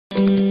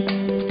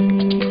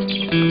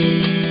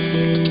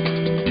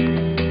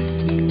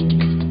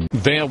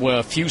There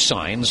were few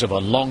signs of a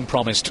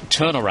long-promised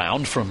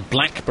turnaround from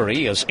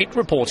BlackBerry as it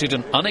reported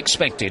an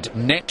unexpected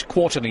net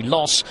quarterly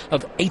loss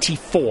of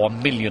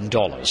 $84 million.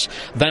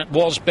 That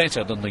was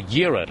better than the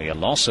year-earlier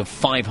loss of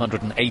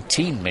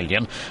 $518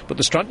 million, but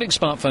the struggling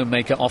smartphone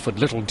maker offered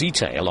little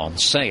detail on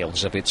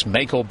sales of its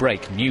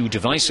make-or-break new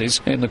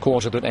devices. In the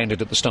quarter that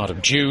ended at the start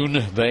of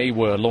June, they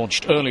were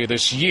launched earlier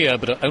this year,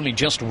 but are only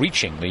just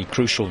reaching the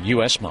crucial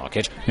US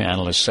market.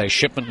 Analysts say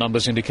shipment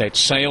numbers indicate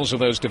sales of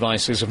those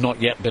devices have not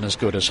yet been as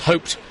good as hoped.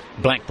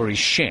 BlackBerry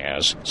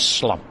shares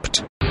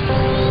slumped.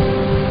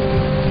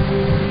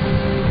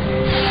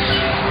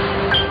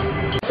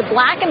 The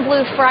black and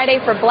blue Friday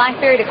for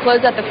BlackBerry to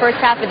close out the first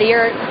half of the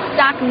year.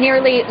 Stock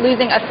nearly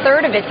losing a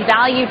third of its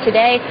value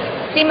today.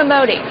 Seema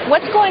Modi,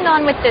 what's going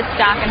on with this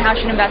stock and how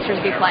should investors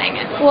be playing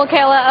it? Well,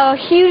 Kayla, a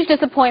huge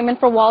disappointment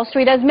for Wall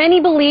Street as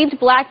many believed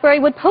BlackBerry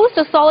would post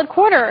a solid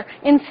quarter.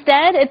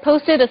 Instead, it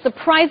posted a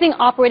surprising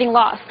operating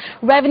loss.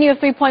 Revenue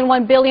of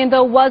 $3.1 billion,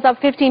 though, was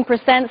up 15%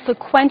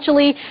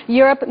 sequentially.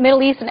 Europe,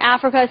 Middle East, and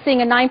Africa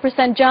seeing a 9%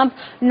 jump.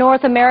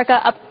 North America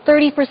up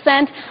 30%.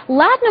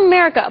 Latin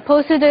America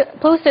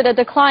posted a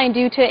decline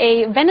due to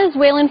a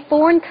Venezuelan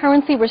foreign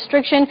currency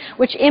restriction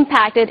which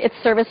impacted its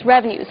service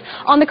revenues.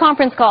 On the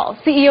conference call,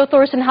 CEO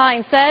Thorsten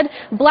Hines said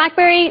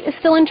BlackBerry is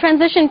still in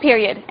transition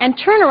period and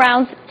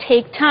turnarounds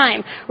take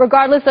time.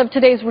 Regardless of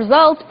today's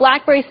results,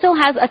 BlackBerry still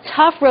has a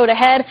tough road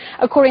ahead.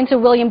 According to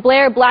William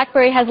Blair,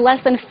 BlackBerry has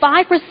less than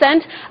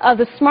 5% of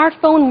the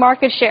smartphone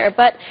market share,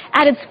 but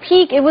at its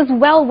peak it was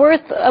well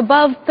worth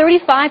above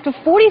 35 to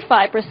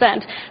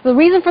 45%. The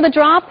reason for the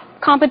drop?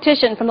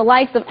 Competition from the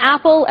likes of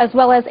Apple as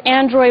well as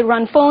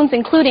Android-run phones,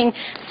 including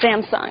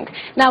Samsung.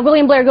 Now,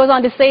 William Blair goes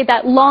on to say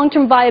that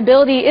long-term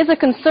viability is a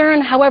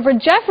concern. However,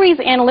 Jefferies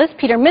analyst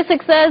Peter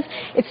Missick says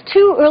it's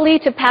too early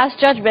to pass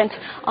judgment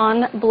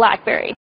on BlackBerry.